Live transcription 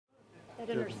That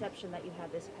interception that you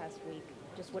had this past week,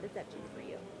 just what did that do for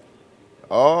you?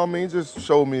 I mean, it just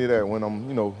showed me that when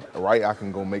I'm, right, I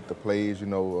can go make the plays,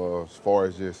 as far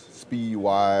as just speed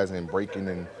wise and breaking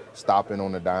and stopping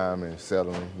on the dime and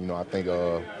settling. I think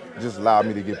it just allowed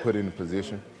me to get put in the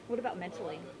position. What about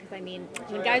mentally? Because I mean,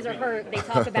 when guys are hurt, they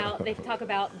talk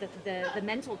about the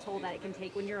mental toll that it can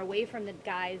take when you're away from the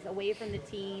guys, away from the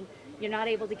team. You're not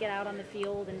able to get out on the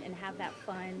field and have that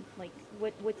fun. Like,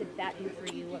 what did that do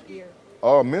for you up here?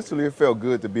 Mentally, it felt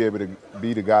good to be able to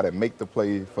be the guy that make the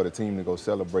play for the team to go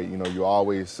celebrate. You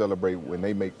always celebrate when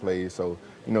they make plays. So,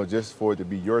 just for it to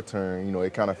be your turn,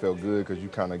 it kind of felt good because you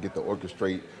kind of get to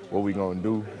orchestrate what we going to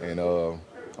do. And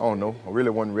I don't know, I really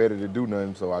wasn't ready to do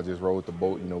nothing, so I just rode the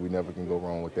boat. We never can go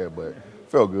wrong with that, but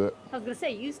felt good. I was gonna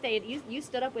say you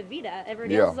stood up with Vita.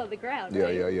 Everybody else Yeah, is on the ground, yeah,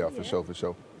 right? yeah, yeah, for sure, for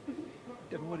sure.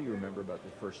 Devin, what do you remember about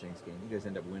the first Saints game? You guys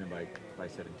end up winning by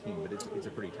 17, but it's a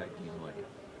pretty tight game. Like,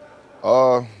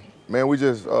 Uh, Man, we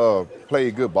just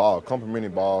played good ball, complimentary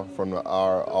ball from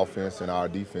our offense and our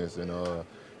defense, and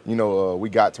we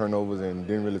got turnovers and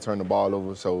didn't really turn the ball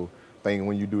over. So, I think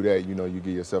when you do that, you give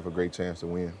yourself a great chance to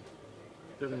win.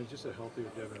 Devin is just a healthier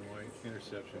Devin White,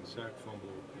 interception, sack, fumble,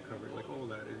 recovery, like all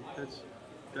that. That's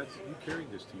you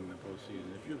carried this team in the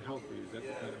postseason. If you're healthy, is that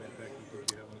the kind of impact you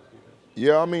think you have on this defense?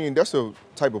 Yeah, I mean, that's the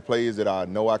type of plays that I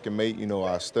know I can make.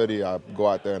 I study, I go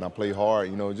out there and I play hard.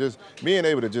 Just being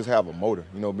able to just have a motor,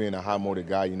 being a high motor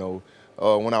guy,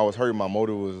 when I was hurt, my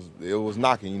motor was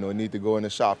knocking, it need to go in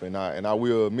the shop, and I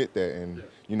will admit that. And,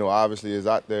 obviously it's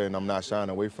out there and I'm not shying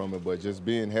away from it, but just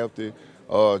being healthy,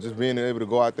 just being able to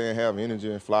go out there and have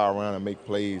energy and fly around and make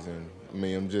plays. And, I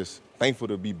mean, I'm just thankful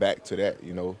to be back to that.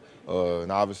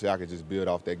 And obviously I could just build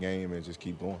off that game and just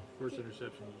keep going. First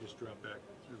interception, you just dropped back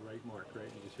to the right mark, right?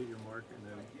 You just hit your mark, and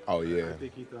then Oh, yeah. I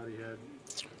think he thought he had.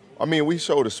 I mean, we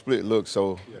showed a split look,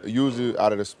 so Yeah. usually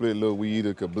out of the split look, we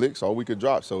either could blitz or we could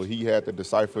drop. So he had to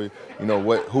decipher,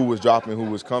 who was dropping,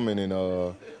 who was coming, and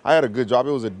I had a good drop.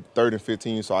 It was a 3rd and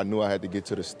 15, so I knew I had to get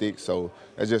to the stick. So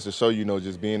that's just to show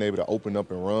just being able to open up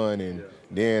and run, and Yeah.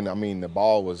 then I mean the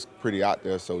ball was pretty out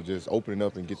there, so just opening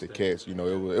up and get the catch. It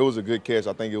was a good catch.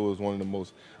 I think it was one of the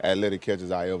most athletic catches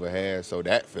I ever had, so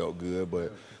that felt good.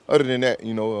 But other than that,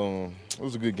 it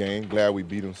was a good game. Glad we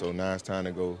beat them. So now it's time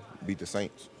to go beat the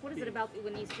Saints. What is it about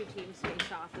when these two teams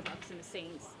face off, the Bucks and the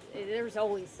Saints? There's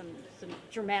always some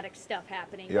dramatic stuff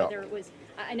happening. Yeah. Whether it was,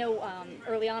 I know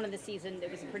early on in the season it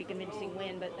was a pretty convincing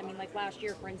win, but I mean, like last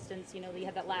year, for instance, you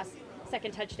had that last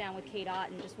second touchdown with K. Dot,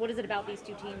 and just what is it about these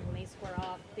two teams when they square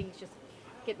off? Things just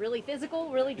get really physical,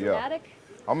 really Yeah. dramatic.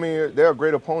 I mean, they're a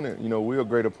great opponent. We're a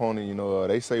great opponent.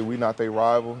 They say we're not their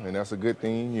rival, and that's a good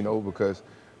thing. Because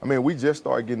I mean, we just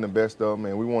started getting the best of them,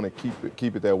 and we want to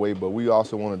keep it that way. But we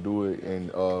also want to do it,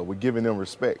 and we're giving them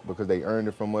respect because they earned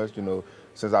it from us.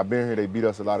 Since I've been here, they beat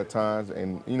us a lot of times,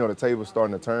 and the table's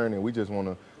starting to turn, and we just want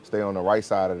to stay on the right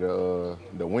side of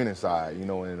the winning side.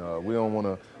 And we don't want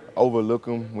to overlook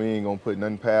them. We ain't gonna put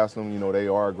nothing past them. They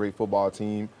are a great football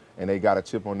team, and they got a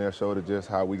chip on their shoulder just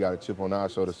how we got a chip on our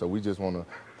shoulder. So we just want to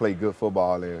play good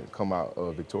football and come out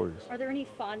victorious. Are there any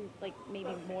fun, like maybe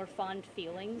more fond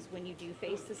feelings when you do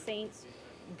face the Saints,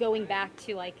 going back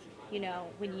to like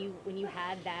when you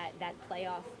had that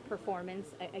playoff performance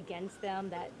against them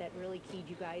that really keyed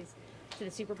you guys to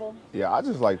the Super Bowl? Yeah, I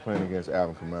just like playing against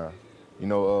Alvin Kamara.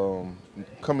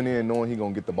 Coming in knowing he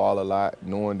gonna get the ball a lot,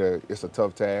 knowing that it's a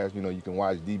tough task. You can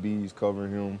watch DBs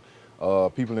covering him.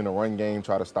 People in the run game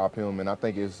try to stop him, and I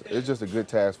think it's just a good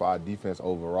task for our defense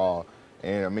overall.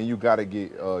 And I mean, you got to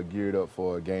get geared up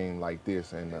for a game like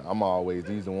this. And these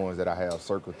are the ones that I have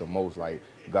circled the most. Like,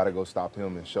 you got to go stop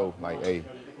him and show, like, hey,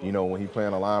 when he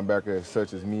playing a linebacker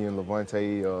such as me and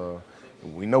Levante,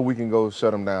 we know we can go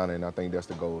shut him down, and I think that's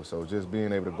the goal. So just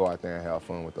being able to go out there and have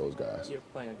fun with those guys. You're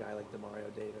playing a guy like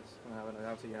Demario Davis, and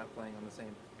obviously you're not playing on the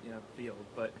same field,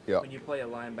 but Yep. when you play a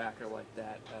linebacker like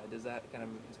that, does that kind of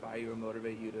inspire you or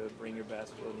motivate you to bring your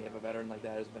best when you have a veteran like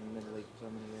that who's been in the league for so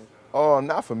many years?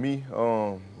 Not for me.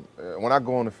 When I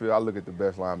go on the field, I look at the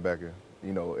best linebacker,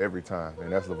 every time,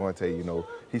 and that's Levante.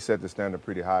 He set the standard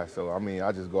pretty high. So I mean,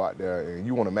 I just go out there and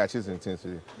you want to match his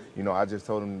intensity. I just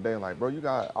told him today, like, bro, you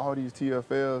got all these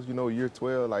TFLs, year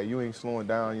 12, like you ain't slowing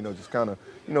down. Just kind of,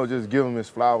 just give him his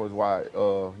flowers while,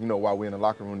 while we're in the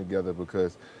locker room together.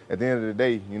 Because at the end of the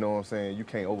day, you know what I'm saying, you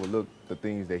can't overlook the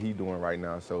things that he's doing right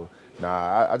now. So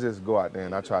I just go out there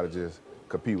and I try to just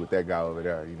compete with that guy over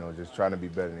there, just trying to be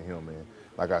better than him, man.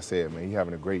 Like I said, man, he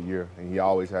having a great year, and he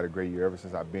always had a great year ever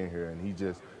since I've been here, and he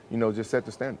just, just set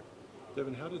the standard.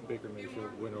 Devin, how did Baker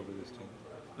Mayfield win over this team?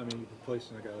 I mean, you're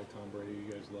replacing a guy like Tom Brady,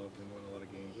 you guys loved and won a lot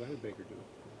of games. How did Baker do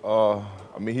it?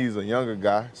 I mean, he's a younger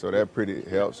guy, so that pretty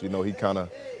helps. He kind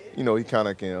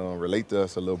of can relate to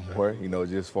us a little more.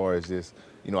 Just as far as just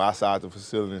outside the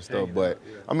facility and stuff. But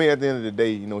I mean, at the end of the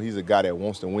day, he's a guy that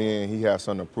wants to win. He has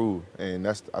something to prove, and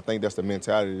I think that's the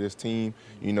mentality of this team.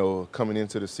 Coming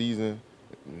into the season,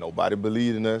 nobody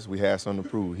believed in us. We had something to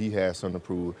prove. He had something to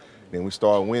prove. Then we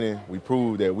started winning. We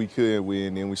proved that we could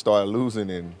win. Then we started losing,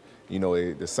 and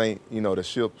the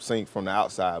ship sank from the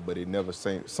outside, but it never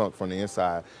sunk from the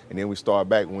inside. And then we started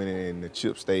back winning, and the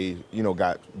chip stayed,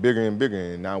 got bigger and bigger.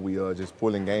 And now we are just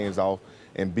pulling games off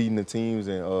and beating the teams,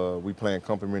 and we playing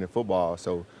complimentary football.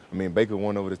 So, I mean, Baker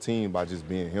won over the team by just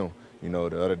being him.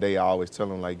 The other day I always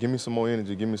tell him, like, give me some more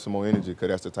energy, because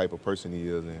that's the type of person he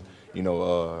is. And,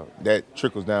 that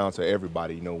trickles down to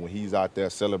everybody. When he's out there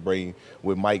celebrating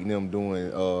with Mike and them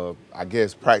doing, I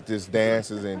guess, practice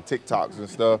dances and TikToks and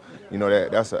stuff,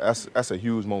 that's a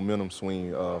huge momentum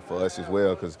swing for us as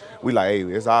well, because we like, hey,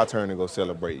 it's our turn to go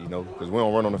celebrate, because we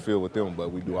don't run on the field with them,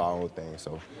 but we do our own thing.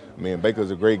 So, man, Baker's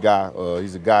a great guy.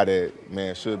 He's a guy that,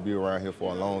 man, should be around here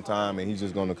for a long time, and he's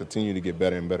just going to continue to get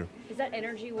better and better. Is that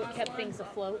energy what kept things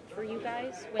afloat for you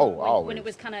guys? Always. When it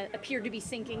was kind of appeared to be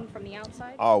sinking from the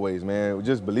outside? Always, man.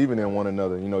 Just believing in one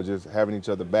another, just having each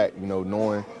other back,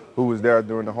 knowing who was there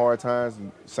during the hard times,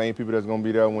 same people that's going to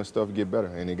be there when stuff get better.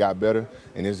 And it got better,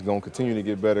 and it's going to continue to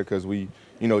get better because we,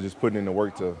 just putting in the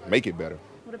work to make it better.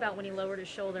 What about when he lowered his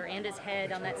shoulder and his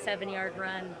head on that 7-yard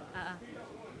run?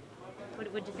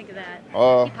 What'd you think of that?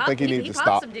 I think he needs to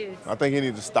stop. Some dudes. I think he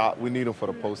needs to stop. We need him for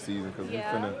the postseason because we're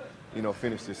finna,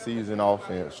 finish the season off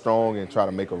and strong and try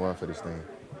to make a run for this thing.